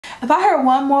If I heard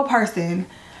one more person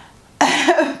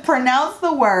pronounce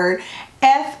the word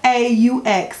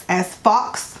F-A-U-X as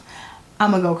fox,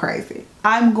 I'm gonna go crazy.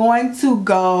 I'm going to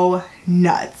go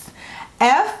nuts.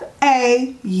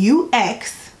 F-A-U-X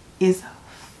is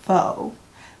faux.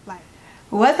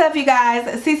 What's up, you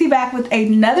guys? Cece back with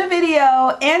another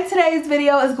video, and today's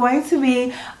video is going to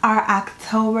be our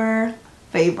October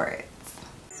favorites.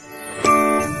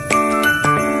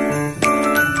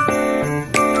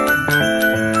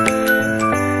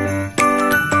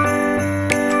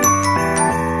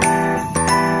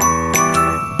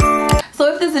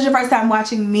 Your first time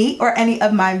watching me or any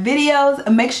of my videos,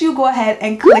 make sure you go ahead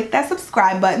and click that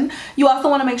subscribe button. You also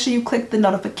want to make sure you click the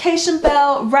notification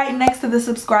bell right next to the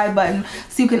subscribe button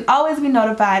so you can always be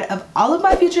notified of all of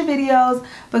my future videos,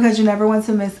 because you never want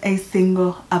to miss a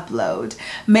single upload.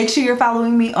 Make sure you're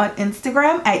following me on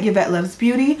Instagram at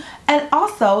YvetteLuvsBeauty, and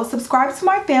also subscribe to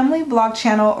my family vlog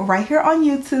channel right here on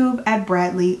YouTube at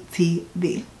Bradley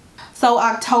TV. So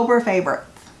October favorites.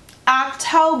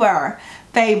 October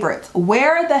favorites.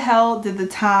 Where the hell did the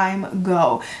time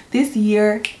go? This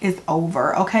year is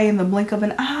over, okay? In the blink of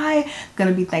an eye. It's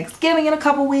gonna be Thanksgiving in a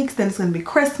couple weeks, then it's gonna be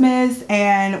Christmas,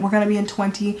 and we're gonna be in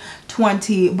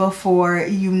 2020 before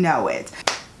you know it.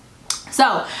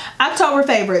 So October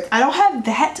favorites. I don't have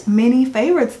that many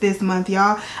favorites this month,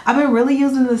 y'all. I've been really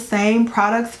using the same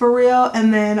products for real,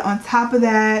 and then on top of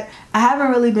that, I haven't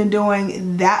really been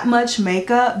doing that much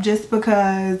makeup just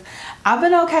because I've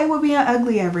been okay with being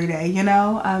ugly every day, you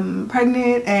know? I'm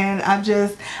pregnant and I'm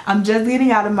just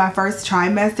getting out of my first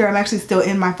trimester. I'm actually still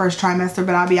in my first trimester,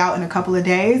 but I'll be out in a couple of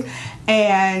days,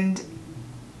 and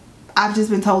I've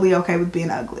just been totally okay with being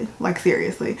ugly, like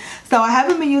seriously. So I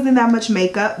haven't been using that much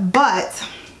makeup, but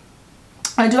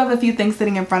I do have a few things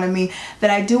sitting in front of me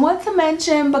that I do want to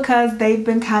mention because they've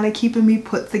been kind of keeping me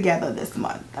put together this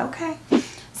month, okay?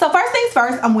 So first things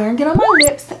first, I'm wearing it on my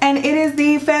lips, and it is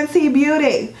the Fenty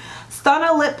Beauty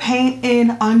Stunner Lip Paint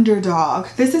in Underdog.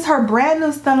 This is her brand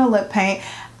new Stunner Lip Paint.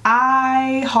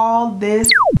 I hauled this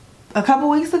a couple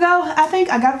weeks ago, I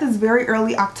think. I got this very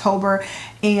early October,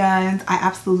 and I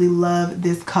absolutely love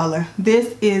this color.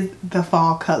 This is the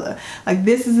fall color. Like,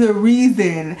 this is the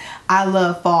reason I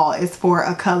love fall, is for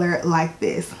a color like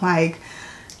this. Like,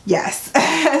 yes.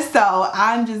 So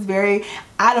I'm just very,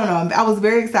 I don't know, I was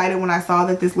very excited when I saw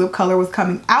that this lip color was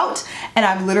coming out, and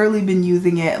I've literally been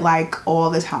using it like all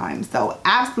the time. So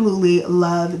absolutely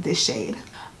love this shade.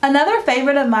 Another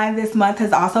favorite of mine this month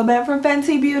has also been from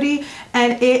Fenty Beauty,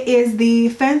 and it is the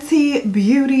Fenty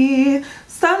Beauty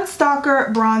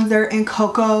Sunstalker Bronzer in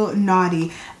Cocoa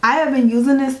Naughty. I have been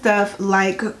using this stuff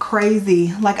like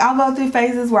crazy. Like, I'll go through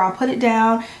phases where I'll put it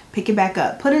down, pick it back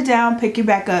up, put it down, pick it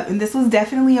back up, and this was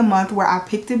definitely a month where I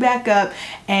picked it back up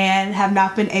and have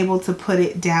not been able to put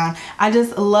it down. I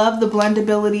just love the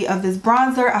blendability of this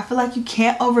bronzer. I feel like you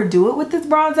can't overdo it with this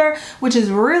bronzer, which is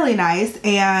really nice,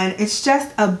 and it's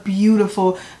just a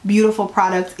beautiful, beautiful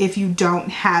product if you don't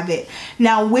have it.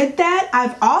 Now with that,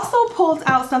 I've also pulled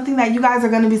out something that you guys are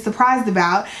going to be surprised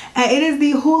about, and it is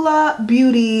the Hoola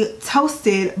Beauty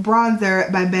Toasted Bronzer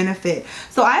by Benefit.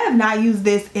 So I have not used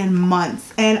this in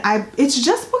months, and it's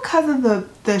just because of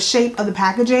the shape of the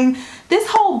packaging. This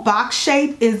whole box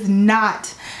shape is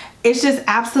not, it's just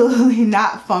absolutely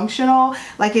not functional.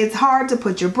 Like, it's hard to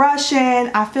put your brush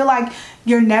in. I feel like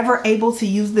you're never able to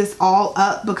use this all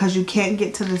up because you can't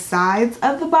get to the sides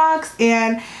of the box,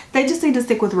 and they just need to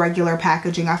stick with regular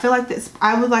packaging. I feel like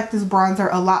I would like this bronzer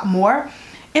a lot more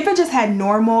if it just had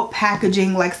normal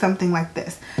packaging, like something like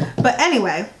this. But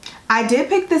anyway, I did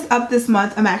pick this up this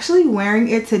month. I'm actually wearing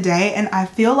it today, and I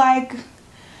feel like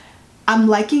I'm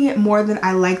liking it more than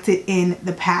I liked it in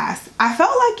the past. I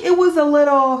felt like it was a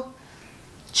little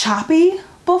choppy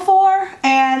before,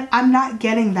 and I'm not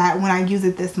getting that when I use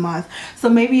it this month. So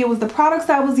maybe it was the products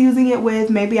I was using it with,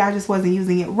 maybe I just wasn't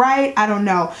using it right, I don't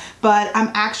know. But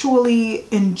I'm actually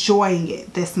enjoying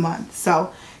it this month.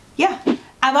 So yeah.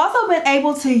 I've also been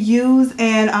able to use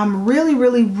and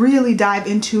really dive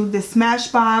into the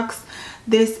Smashbox.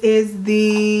 This is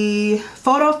the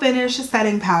Photo Finish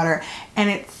Setting Powder,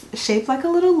 and it's shaped like a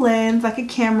little lens, like a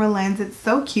camera lens. It's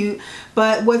so cute.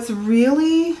 But what's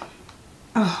really,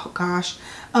 oh gosh,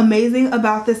 amazing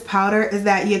about this powder is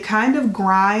that you kind of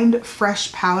grind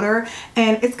fresh powder,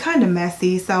 and it's kind of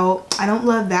messy, so I don't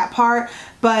love that part.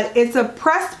 But it's a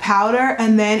pressed powder,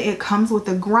 and then it comes with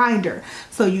a grinder.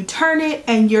 So you turn it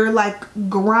and you're like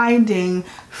grinding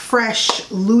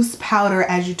fresh loose powder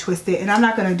as you twist it. And I'm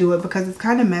not gonna do it because it's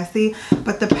kind of messy,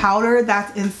 but the powder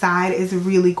that's inside is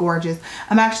really gorgeous.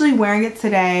 I'm actually wearing it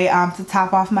today to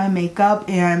top off my makeup,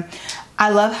 and I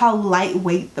love how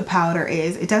lightweight the powder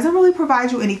is. It doesn't really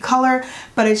provide you any color,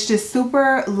 but it's just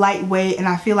super lightweight, and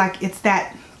I feel like it's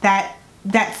that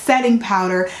setting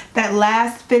powder, that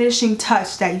last finishing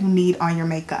touch that you need on your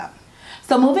makeup.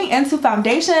 So moving into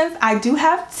foundations, I do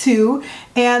have two,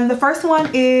 and the first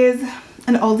one is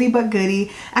an oldie but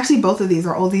goodie. Actually, both of these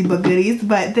are oldie but goodies,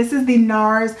 but this is the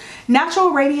NARS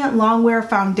Natural Radiant Longwear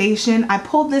Foundation. I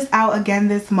pulled this out again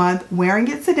this month, wearing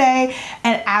it today,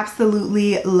 and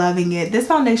absolutely loving it. This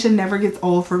foundation never gets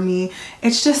old for me.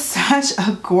 It's just such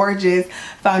a gorgeous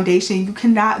foundation. You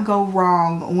cannot go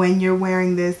wrong when you're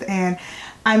wearing this, and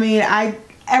I mean,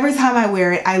 every time I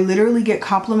wear it, I literally get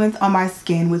compliments on my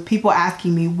skin with people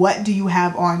asking me, what do you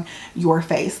have on your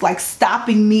face? Like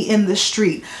stopping me in the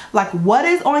street. Like, what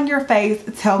is on your face?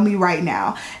 Tell me right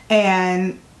now.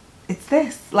 And it's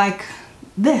this, like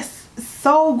this.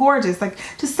 So gorgeous. Like,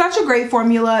 just such a great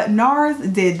formula.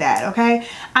 NARS did that, okay?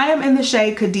 I am in the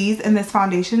shade Cadiz in this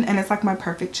foundation, and it's like my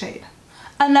perfect shade.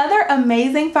 Another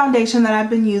amazing foundation that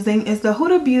I've been using is the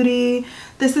Huda Beauty.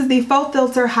 This is the Faux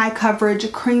Filter High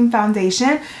Coverage Cream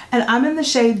Foundation, and I'm in the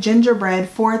shade Gingerbread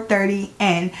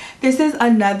 430N. This is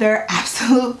another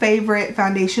absolute favorite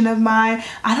foundation of mine.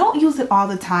 I don't use it all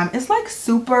the time. It's like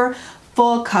super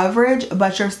full coverage,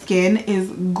 but your skin is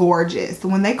gorgeous.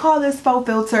 When they call this faux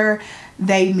filter,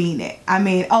 they mean it. I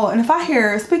mean, oh, and if I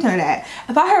hear, speaking of that,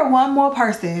 if I hear one more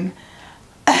person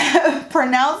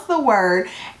pronounce the word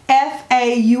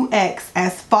F-A-U-X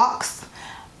as fox,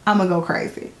 I'm gonna go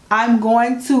crazy. I'm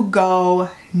going to go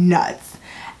nuts.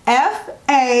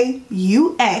 F-A-U-X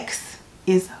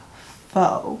is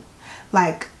faux,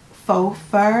 like faux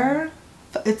fur.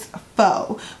 It's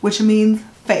faux, which means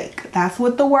fake. That's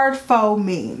what the word faux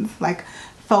means. Like,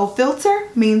 faux filter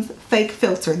means fake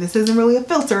filter. This isn't really a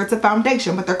filter, it's a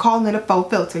foundation, but they're calling it a faux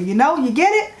filter. You know, you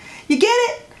get it? You get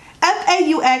it?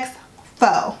 F-A-U-X,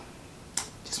 faux.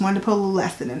 Just wanted to put a little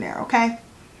lesson in there, okay?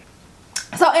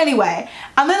 So anyway,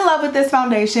 I'm in love with this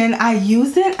foundation. I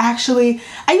used it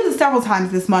several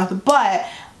times this month, but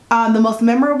the most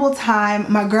memorable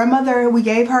time, my grandmother, we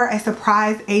gave her a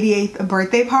surprise 88th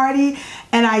birthday party,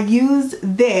 and I used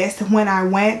this when I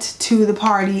went to the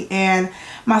party, and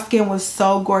my skin was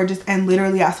so gorgeous, and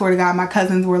literally, I swear to God, my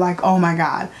cousins were like, oh my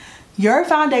God, your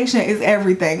foundation is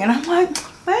everything. And I'm like,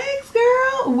 thanks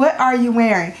girl, what are you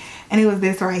wearing? And it was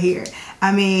this right here.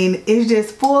 I mean, it's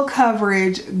just full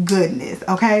coverage goodness,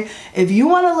 okay? If you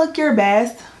want to look your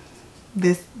best,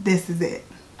 this is it.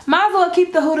 Might as well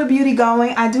keep the Huda Beauty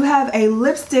going. I do have a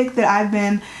lipstick that I've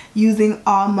been using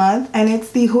all month, and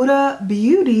it's the Huda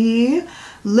Beauty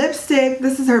lipstick.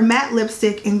 This is her matte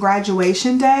lipstick in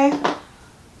Graduation Day.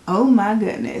 Oh my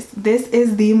goodness. This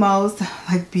is the most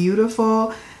like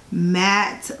beautiful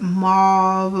matte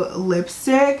mauve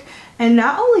lipstick. And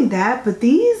not only that, but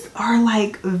these are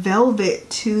like velvet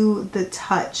to the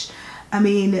touch. I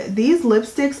mean, these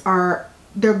lipsticks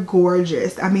they're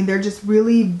gorgeous. I mean, they're just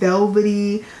really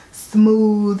velvety,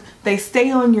 smooth. They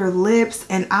stay on your lips,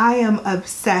 and I am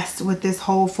obsessed with this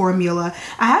whole formula.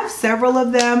 I have several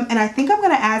of them, and I think I'm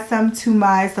gonna add some to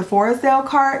my Sephora sale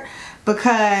cart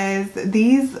because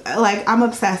these, like, I'm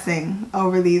obsessing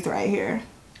over these right here.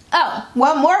 Oh,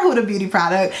 one more Huda Beauty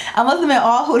product. I must have been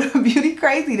all Huda Beauty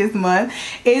crazy this month.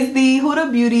 Is the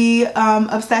Huda Beauty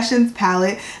Obsessions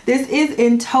palette. This is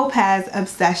in Topaz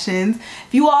Obsessions.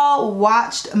 If you all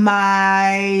watched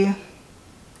my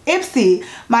Ipsy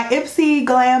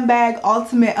Glam Bag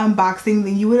Ultimate unboxing,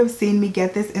 then you would have seen me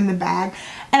get this in the bag.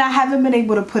 And I haven't been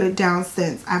able to put it down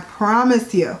since. I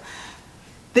promise you.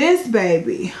 This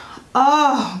baby,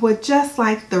 oh, with just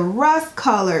like the rust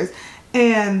colors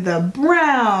and the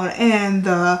brown and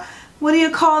the, what do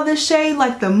you call this shade,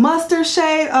 like the mustard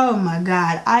shade. Oh my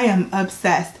God, I am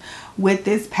obsessed with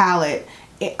this palette.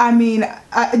 I mean,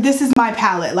 this is my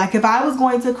palette. Like, if I was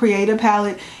going to create a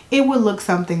palette, it would look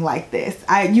something like this.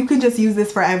 You can just use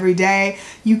this for every day.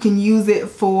 You can use it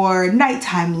for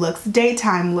nighttime looks,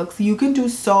 daytime looks. You can do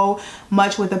so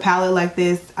much with a palette like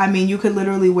this. I mean, you could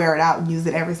literally wear it out and use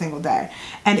it every single day.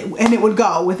 And it would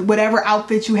go with whatever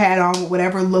outfit you had on,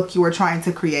 whatever look you were trying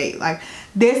to create. Like,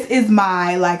 this is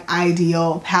my, like,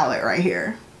 ideal palette right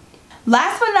here.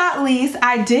 Last but not least,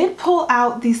 I did pull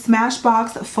out the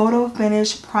Smashbox Photo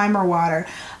Finish Primer Water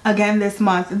again this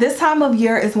month. This time of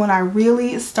year is when I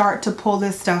really start to pull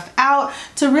this stuff out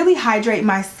to really hydrate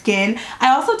my skin.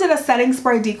 I also did a setting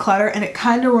spray declutter, and it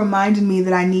kind of reminded me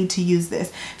that I need to use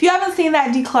this. If you haven't seen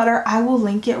that declutter, I will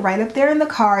link it right up there in the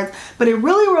cards, but it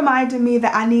really reminded me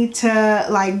that I need to,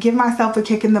 like, give myself a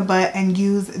kick in the butt and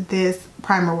use this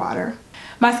primer water.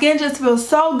 My skin just feels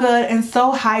so good and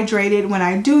so hydrated when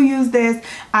I do use this.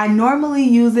 I normally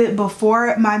use it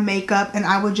before my makeup and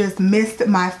I would just mist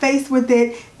my face with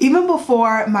it even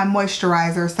before my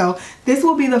moisturizer. So this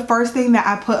will be the first thing that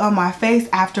I put on my face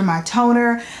after my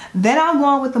toner. Then I'll go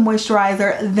on with the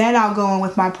moisturizer. Then I'll go on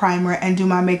with my primer and do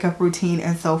my makeup routine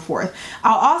and so forth.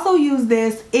 I'll also use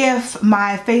this if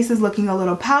my face is looking a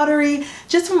little powdery.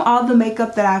 Just from all the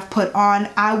makeup that I've put on,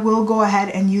 I will go ahead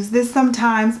and use this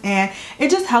sometimes, and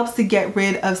it just helps to get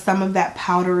rid of some of that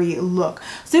powdery look.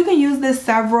 So you can use this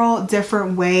several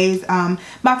different ways.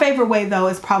 My favorite way though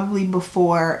is probably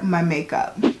before my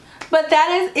makeup. But that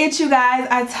is it, you guys.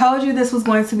 I told you this was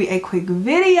going to be a quick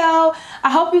video.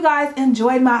 I hope you guys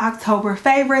enjoyed my October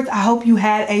favorites. I hope you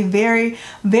had a very,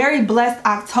 very blessed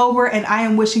October, and I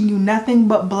am wishing you nothing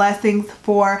but blessings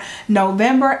for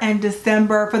November and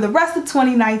December, for the rest of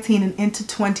 2019 and into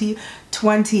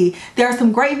 2020. There are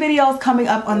some great videos coming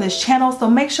up on this channel, so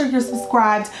make sure you're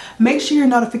subscribed. Make sure your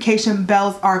notification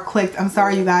bells are clicked. I'm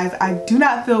sorry, you guys. I do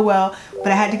not feel well,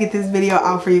 but I had to get this video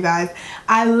out for you guys.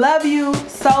 I love you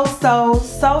so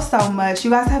much.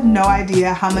 You guys have no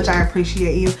idea how much I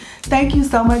appreciate you. Thank you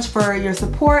so much for your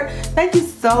support. Thank you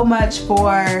so much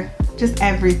for just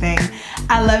everything.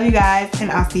 I love you guys,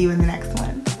 and I'll see you in the next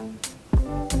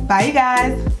one. Bye, you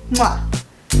guys. Mwah.